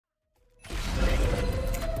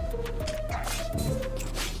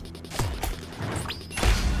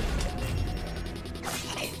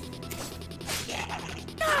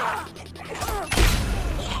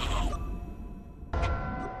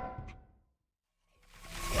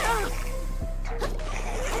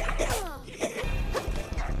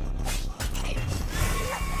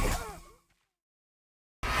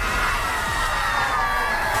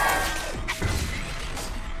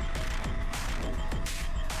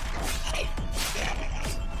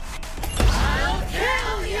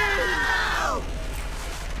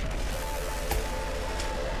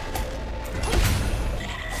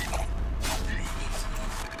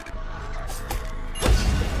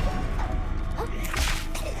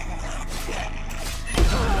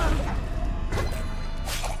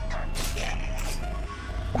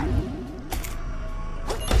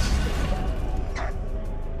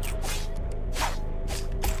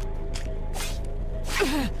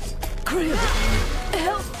Krill,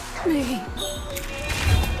 help me.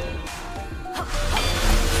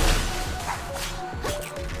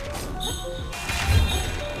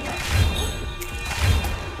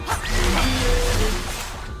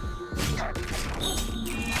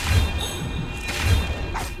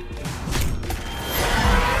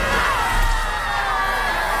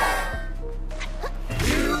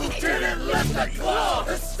 The claw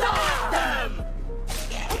to stop them!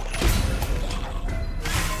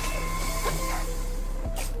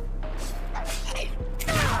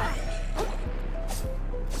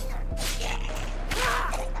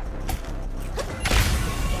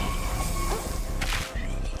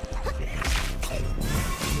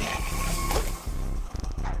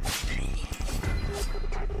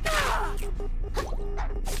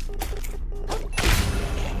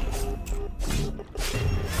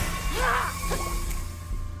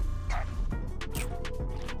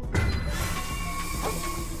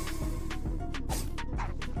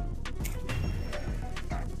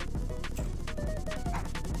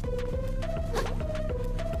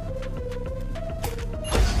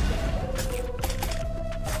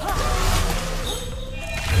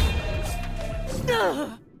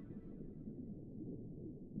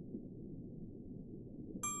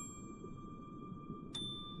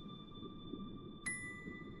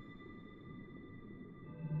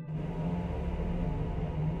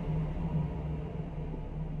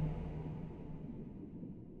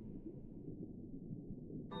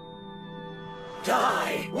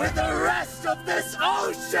 Die with the rest of this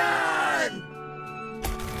ocean!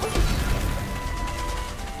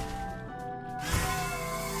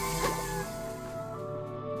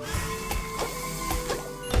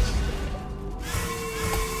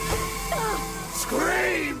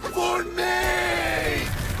 Scream for me!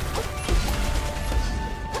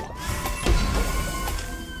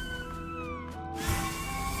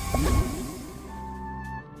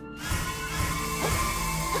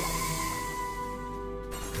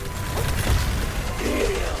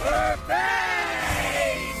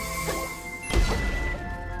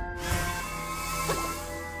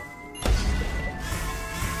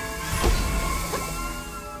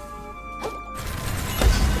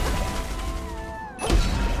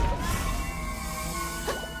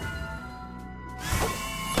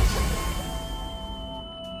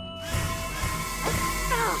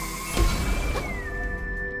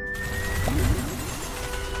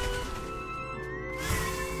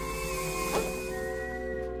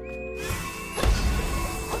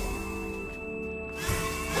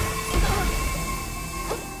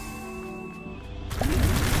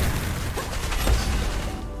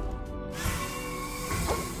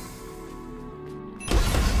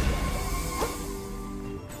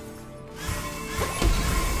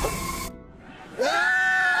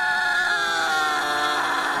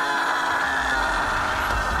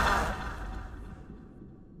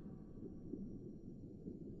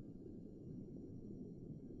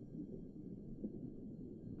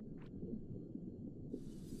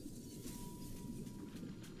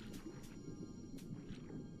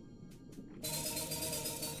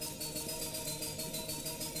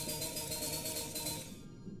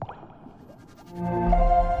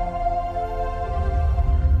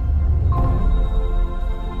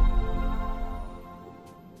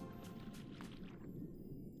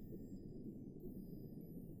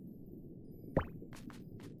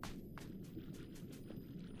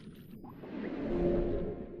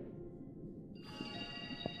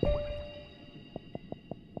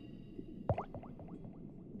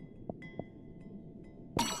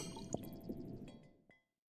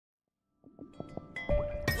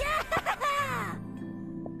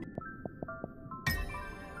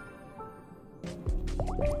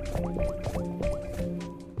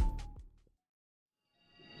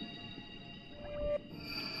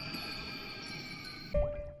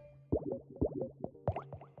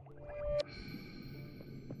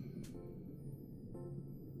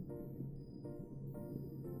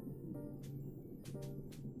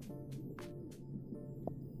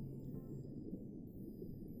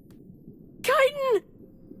 Titan!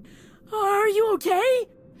 Are you okay?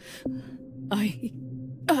 I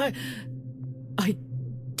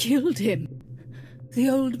killed him. The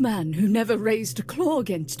old man who never raised a claw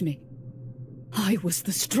against me. I was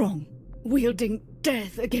the strong, wielding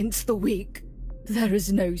death against the weak. There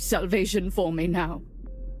is no salvation for me now.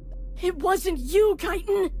 It wasn't you,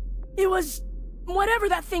 Titan! It was whatever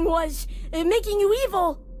that thing was, making you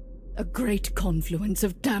evil! A great confluence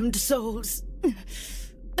of damned souls.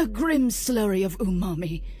 A grim slurry of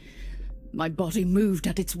umami. My body moved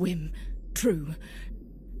at its whim, true.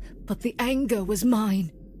 But the anger was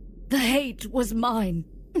mine. The hate was mine.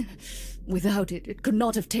 Without it, it could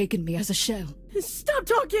not have taken me as a shell. Stop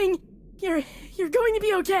talking! You're going to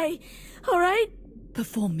be okay, alright?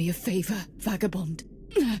 Perform me a favor, vagabond.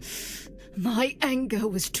 My anger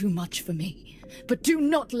was too much for me, but do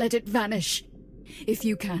not let it vanish. If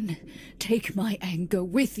you can, take my anger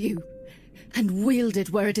with you and wield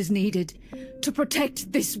it where it is needed to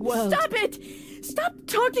protect this world. Stop it! Stop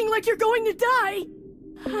talking like you're going to die!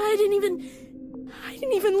 I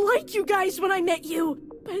didn't even like you guys when I met you.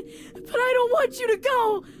 But I don't want you to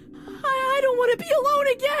go. I don't want to be alone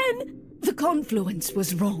again. The confluence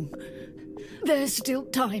was wrong. There's still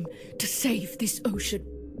time to save this ocean.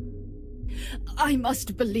 I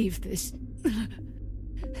must believe this.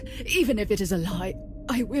 Even if it is a lie,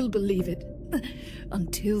 I will believe it.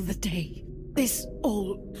 Until the day this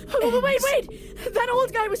all ends. Wait! That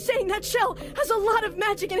old guy was saying that shell has a lot of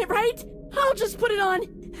magic in it, right? I'll just put it on.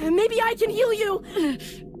 Maybe I can heal you.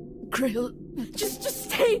 Krill. Just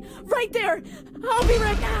stay right there. I'll be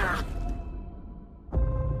right back.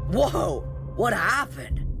 Whoa! What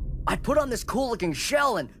happened? I put on this cool-looking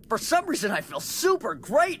shell, and for some reason I feel super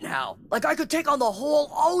great now. Like I could take on the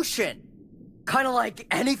whole ocean. Kind of like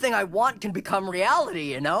anything I want can become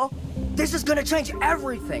reality, you know? This is gonna change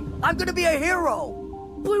everything. I'm gonna be a hero.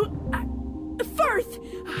 Blue... Firth!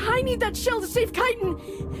 I need that shell to save Chitin.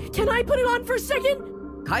 Can I put it on for a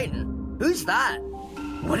second? Chitin? Who's that?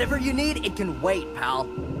 Whatever you need, it can wait, pal.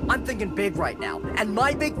 I'm thinking big right now, and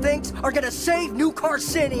my big things are gonna save New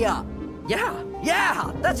Carcinia.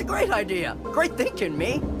 Yeah, that's a great idea. Great thinking,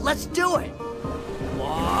 me. Let's do it.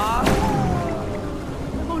 What?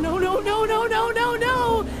 Oh,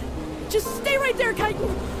 no. Just stay right there,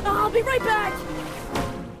 Chitin. I'll be right back.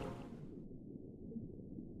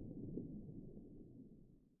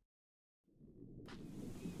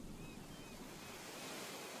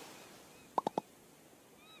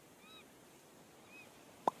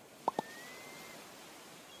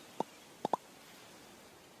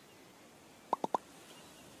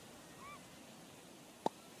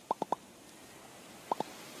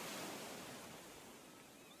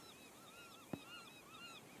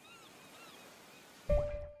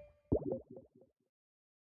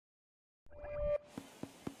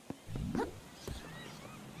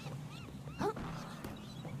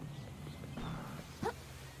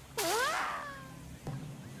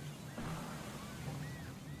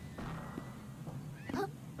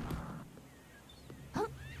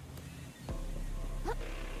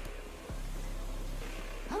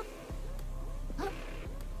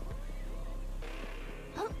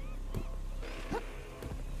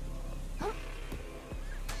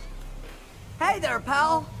 Hey there,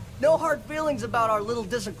 pal! No hard feelings about our little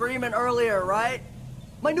disagreement earlier, right?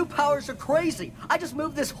 My new powers are crazy. I just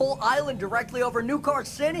moved this whole island directly over New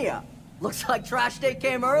Carcinia. Looks like trash day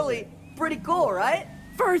came early. Pretty cool, right?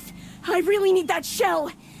 Firth, I really need that shell.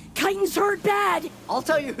 Chitin's hurt bad. I'll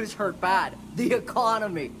tell you who's hurt bad. The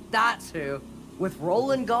economy. That's who. With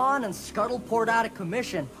Roland gone and Scuttleport out of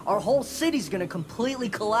commission, our whole city's gonna completely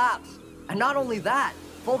collapse. And not only that,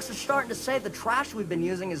 folks are starting to say the trash we've been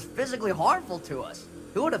using is physically harmful to us.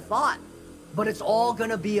 Who would have thought? But it's all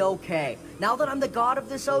gonna be okay. Now that I'm the god of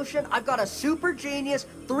this ocean, I've got a super genius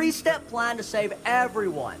 3-step plan to save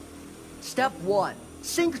everyone. Step 1.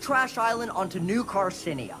 Sink Trash Island onto New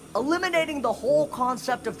Carcinia, eliminating the whole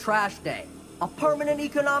concept of Trash Day. A permanent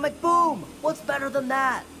economic boom! What's better than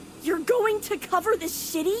that? You're going to cover the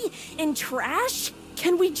city in trash?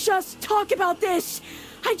 Can we just talk about this?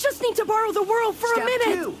 I just need to borrow the world for a minute!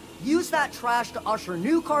 Step 2. Use that trash to usher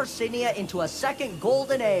New Carcinia into a second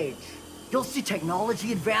golden age. You'll see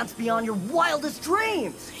technology advance beyond your wildest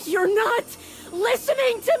dreams! You're not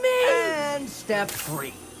listening to me! And step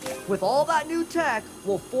 3. With all that new tech,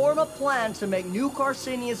 we'll form a plan to make New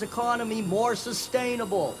Carcinia's economy more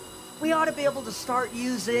sustainable. We ought to be able to start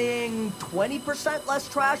using 20% less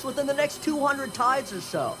trash within the next 200 tides or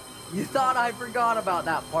so. You thought I forgot about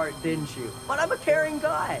that part, didn't you? But I'm a caring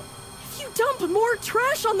guy. If you dump more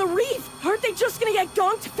trash on the reef, aren't they just gonna get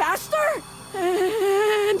gonked faster?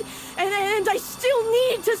 And I still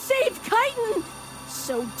need to save Chitin!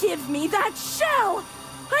 So give me that shell!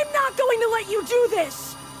 I'm not going to let you do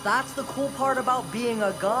this! That's the cool part about being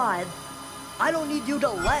a god. I don't need you to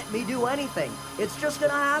let me do anything. It's just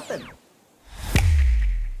gonna happen.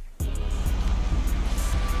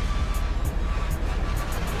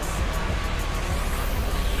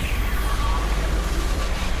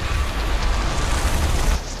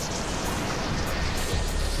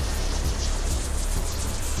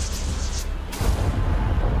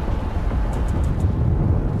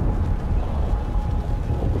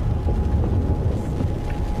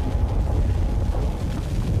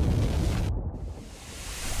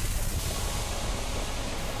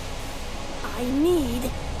 I need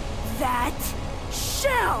that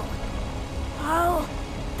shell.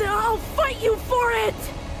 I'll fight you for it!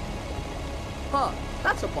 Huh,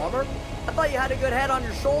 that's a bummer. I thought you had a good head on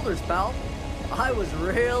your shoulders, pal. I was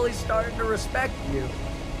really starting to respect you.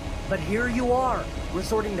 But here you are,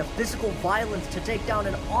 resorting to physical violence to take down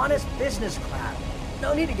an honest business crowd.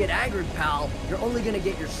 No need to get angry, pal. You're only gonna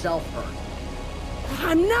get yourself hurt.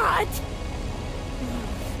 I'm not!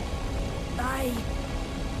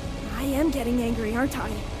 I am getting angry, aren't I?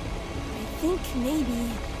 I think maybe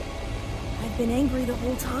I've been angry the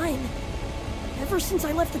whole time. Ever since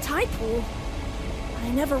I left the tide pool. I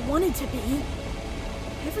never wanted to be.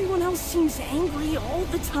 Everyone else seems angry all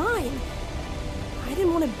the time. I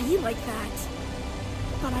didn't want to be like that.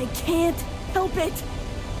 But I can't help it.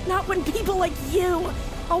 Not when people like you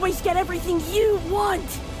always get everything you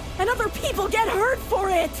want, and other people get hurt for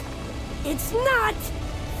it. It's not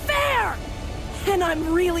fair! And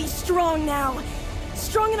I'm really strong now.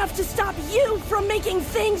 Strong enough to stop you from making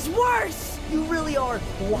things worse! You really are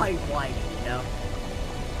quite white, you know?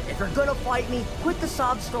 If you're gonna fight me, quit the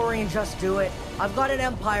sob story and just do it. I've got an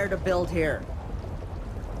empire to build here.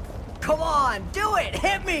 Come on, do it!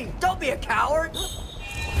 Hit me! Don't be a coward!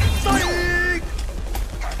 Psych!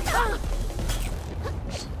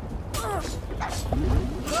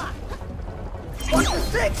 What's the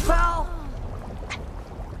six, pal?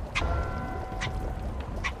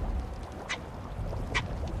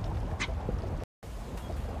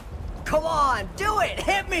 Come on, do it!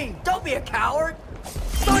 Hit me! Don't be a coward!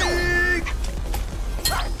 Psych!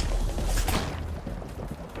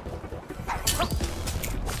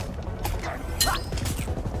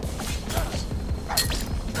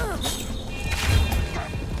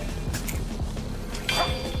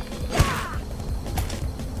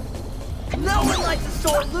 No one likes a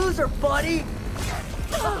sore loser, buddy!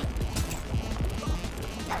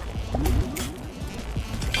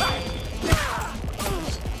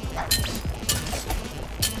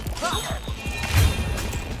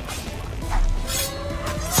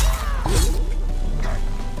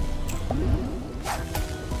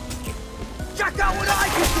 Check out what I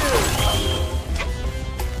can do!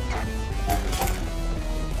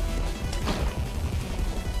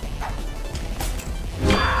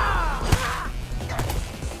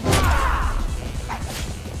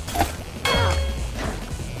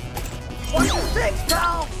 What's the six,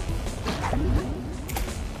 pal?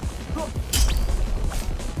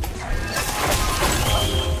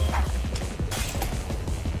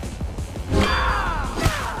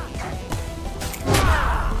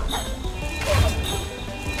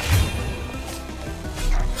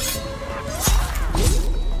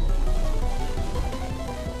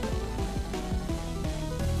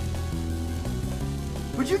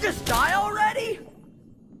 Would you just die already?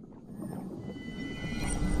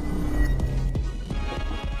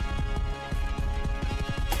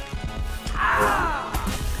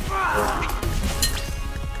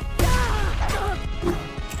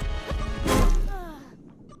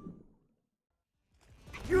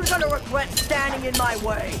 You're gonna regret standing in my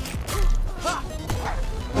way.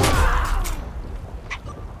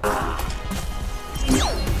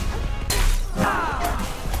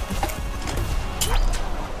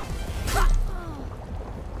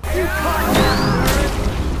 You can't.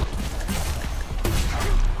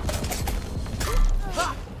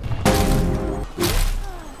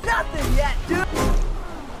 Nothing yet, dude.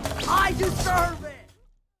 I deserve it.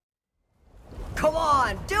 Come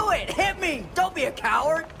on, do it! Hit me! Don't be a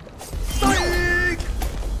coward! Psych!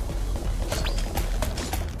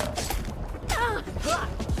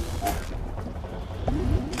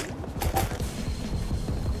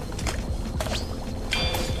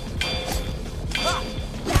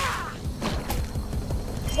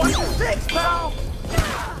 What's the six, pal?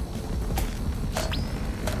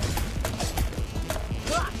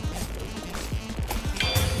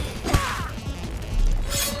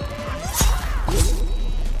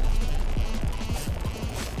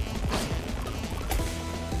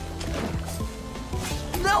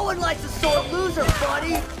 No one likes a sore loser,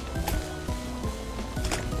 buddy!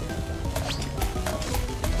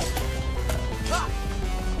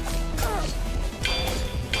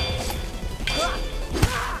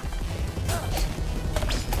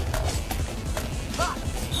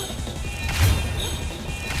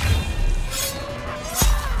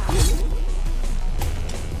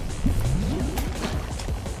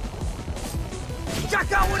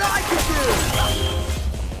 Check out what I can do!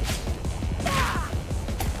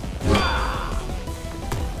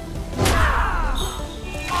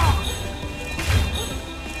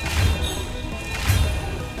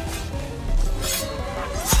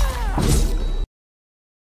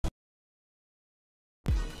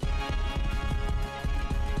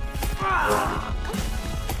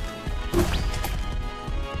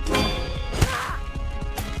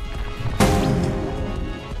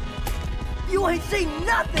 You ain't seen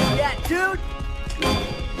nothing yet, dude!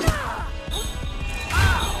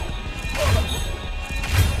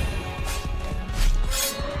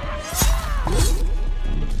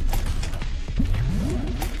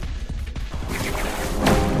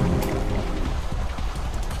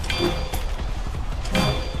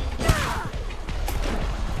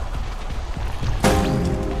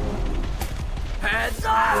 Heads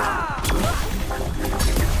up!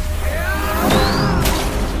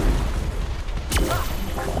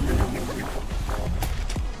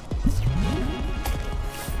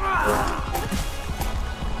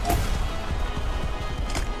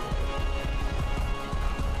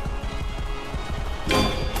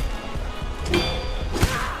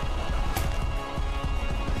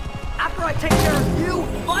 After I take care of you,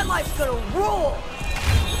 my life's gonna rule!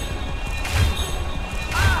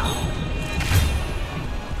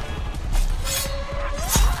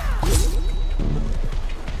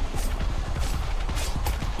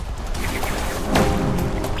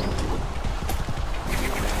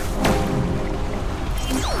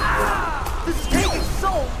 This is taking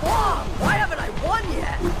so long! Why haven't I won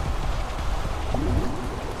yet?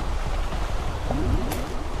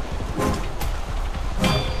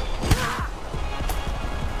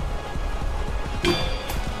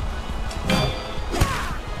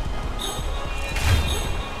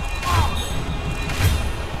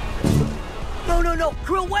 No,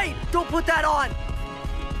 Krill, wait! Don't put that on!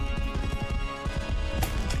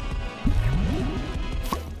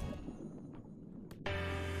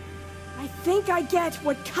 I think I get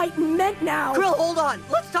what Chitin meant now. Krill, hold on!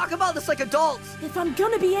 Let's talk about this like adults! If I'm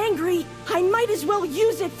gonna be angry, I might as well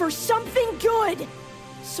use it for something good.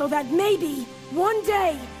 So that maybe, one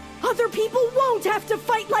day, other people won't have to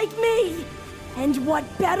fight like me. And what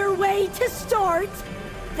better way to start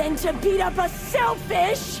than to beat up a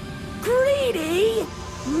selfish, greedy,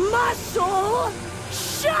 muscle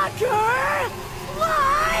shocker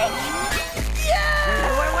like...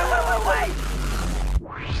 Yeah! Wait!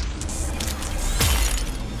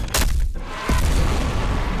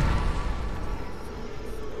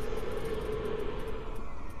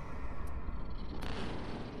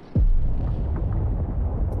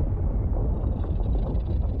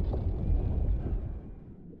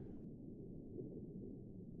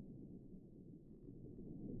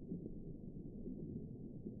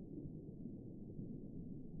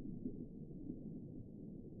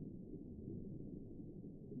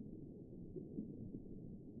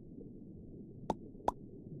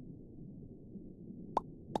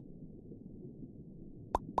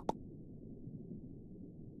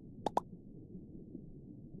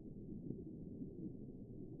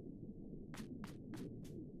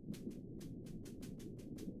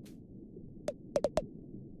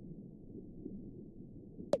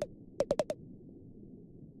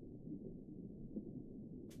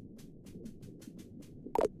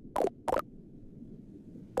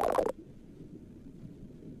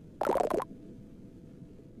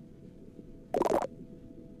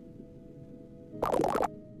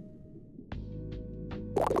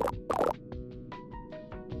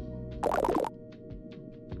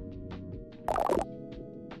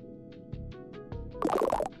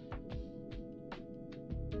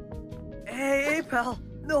 Hey, pal.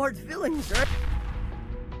 No hard feelings, right?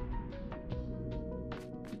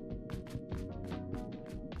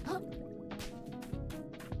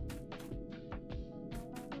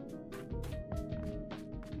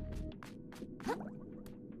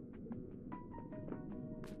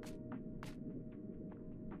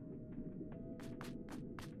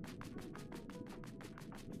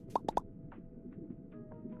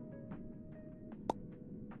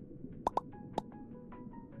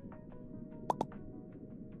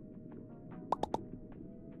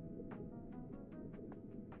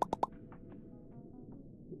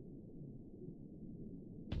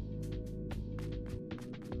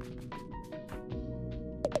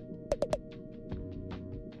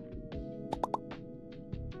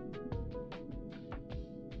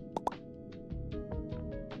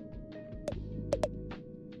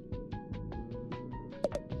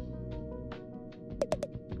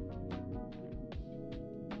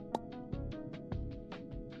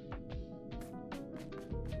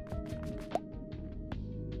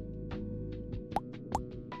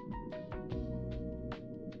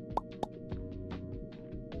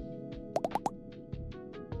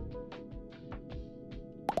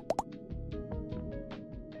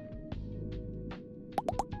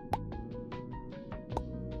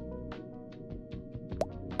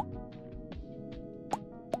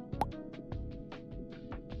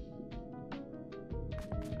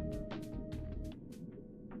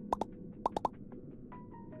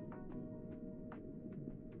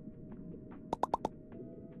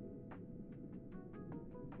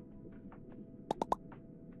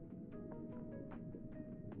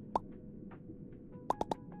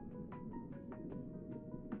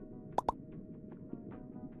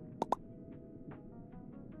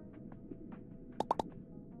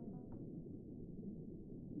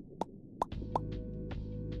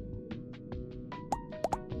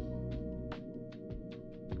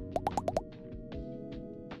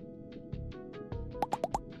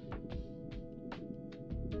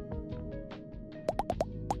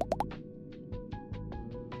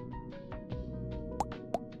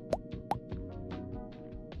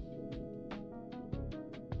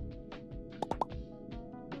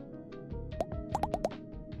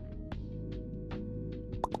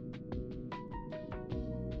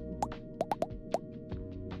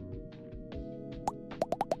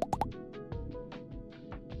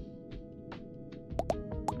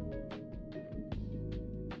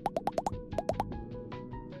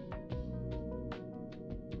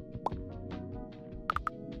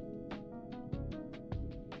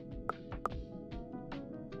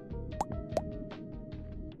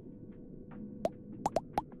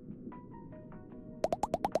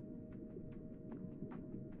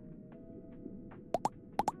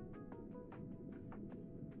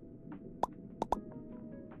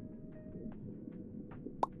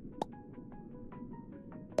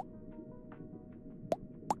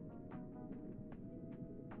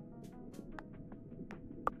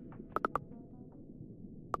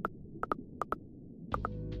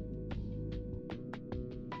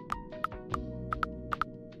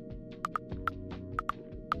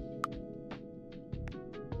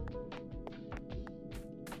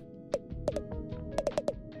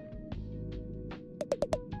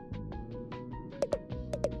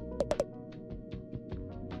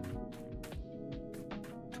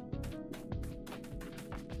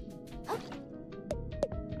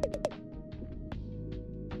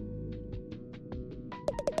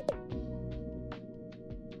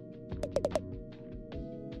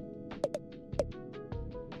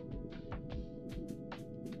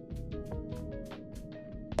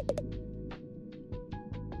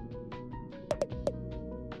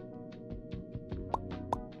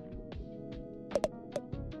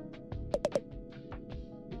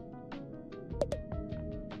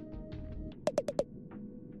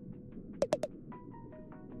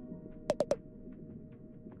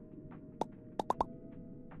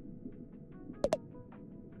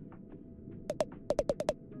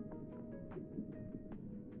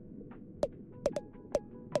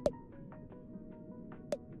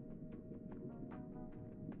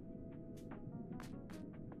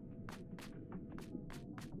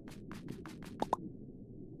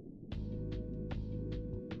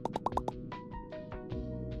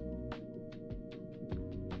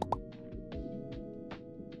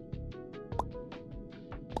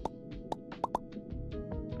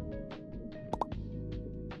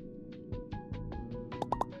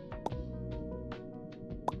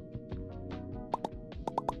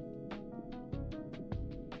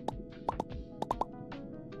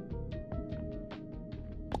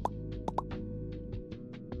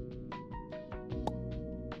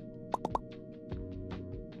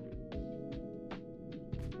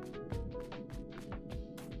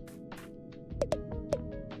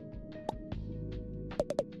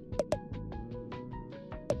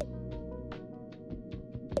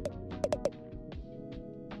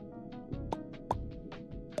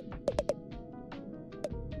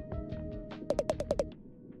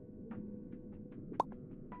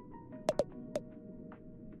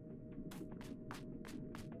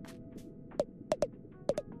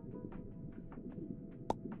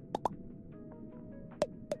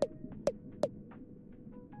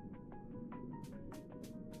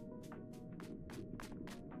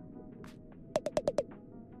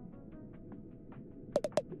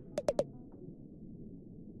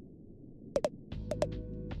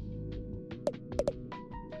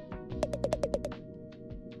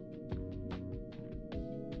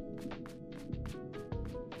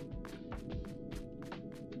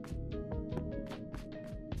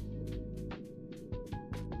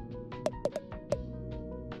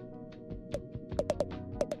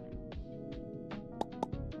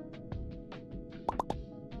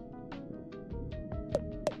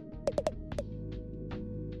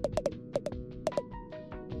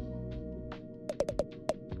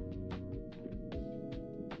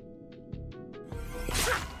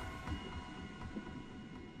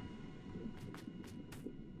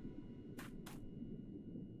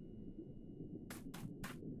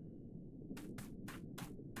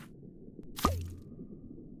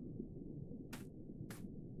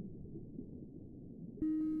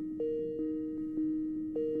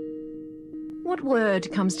 What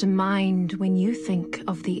word comes to mind when you think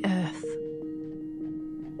of the Earth?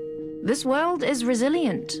 This world is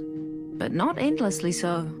resilient, but not endlessly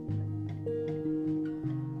so.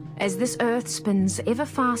 As this Earth spins ever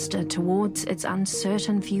faster towards its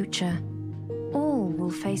uncertain future, all will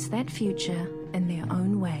face that future in their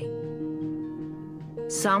own way.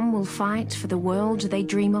 Some will fight for the world they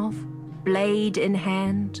dream of, blade in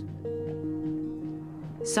hand.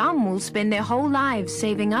 Some will spend their whole lives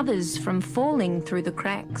saving others from falling through the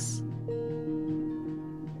cracks.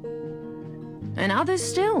 And others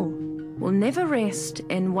still will never rest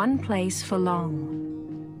in one place for long.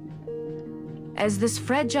 As this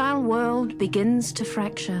fragile world begins to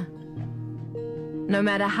fracture, no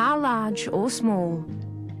matter how large or small,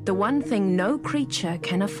 the one thing no creature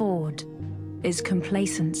can afford is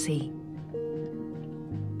complacency.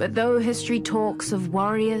 But though history talks of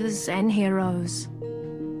warriors and heroes,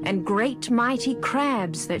 and great mighty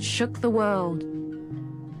crabs that shook the world,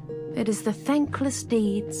 it is the thankless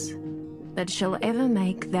deeds that shall ever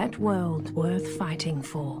make that world worth fighting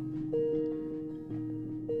for.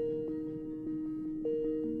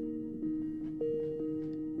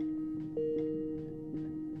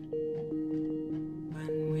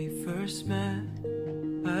 When we first met,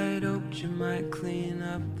 I'd hoped you might clean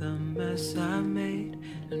up the mess I made,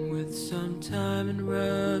 and with some time and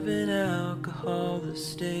rubbing alcohol, the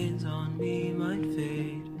stains on me might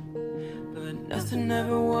fade. But nothing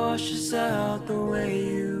ever washes out the way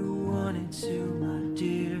you want it to, my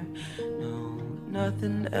dear. No,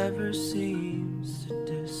 nothing ever seems to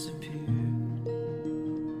disappear.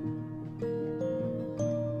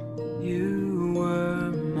 You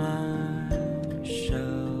were my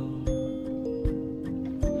shell.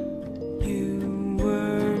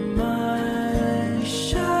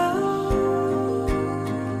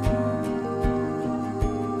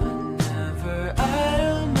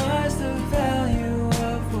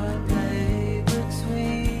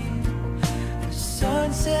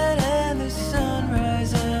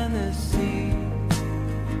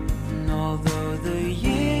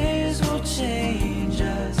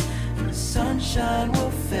 Sunshine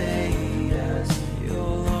will fade us,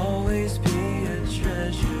 you'll always be a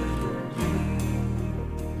treasure to me.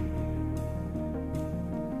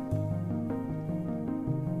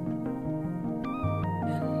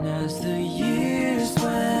 And as the years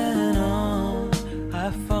went on,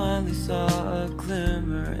 I finally saw a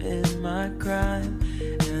glimmer in my crime,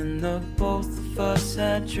 and the both of us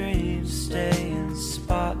had dreams staying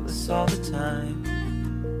spotless all the time.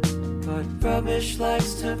 But rubbish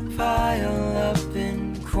likes to pile up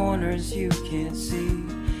in corners you can't see,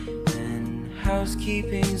 and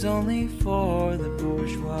housekeeping's only for the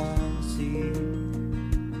bourgeoisie.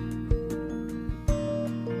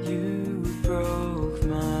 You broke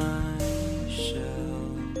my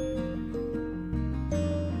shell.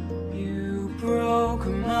 You broke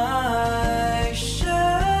my shell.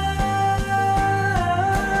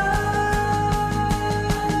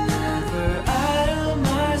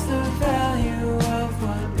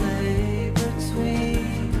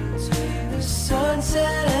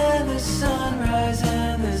 And the sunrise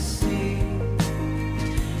and the sea.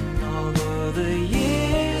 And although the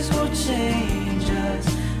years will change us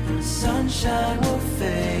and the sunshine will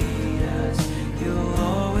fade us, you'll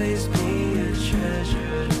always be a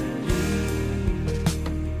treasure to me.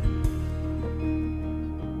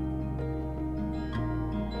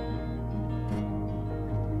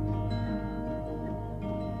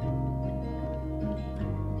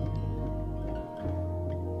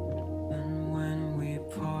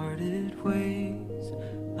 Ways,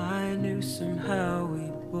 I knew somehow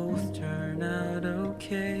we'd both turn out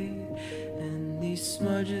okay, and these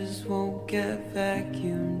smudges won't get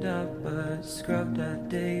vacuumed up but scrubbed out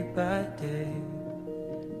day by day,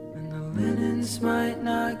 and the linens might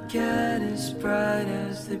not get as bright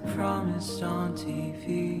as they promised on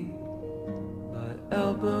TV, but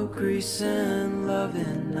elbow grease and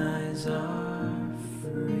loving eyes are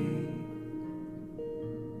free.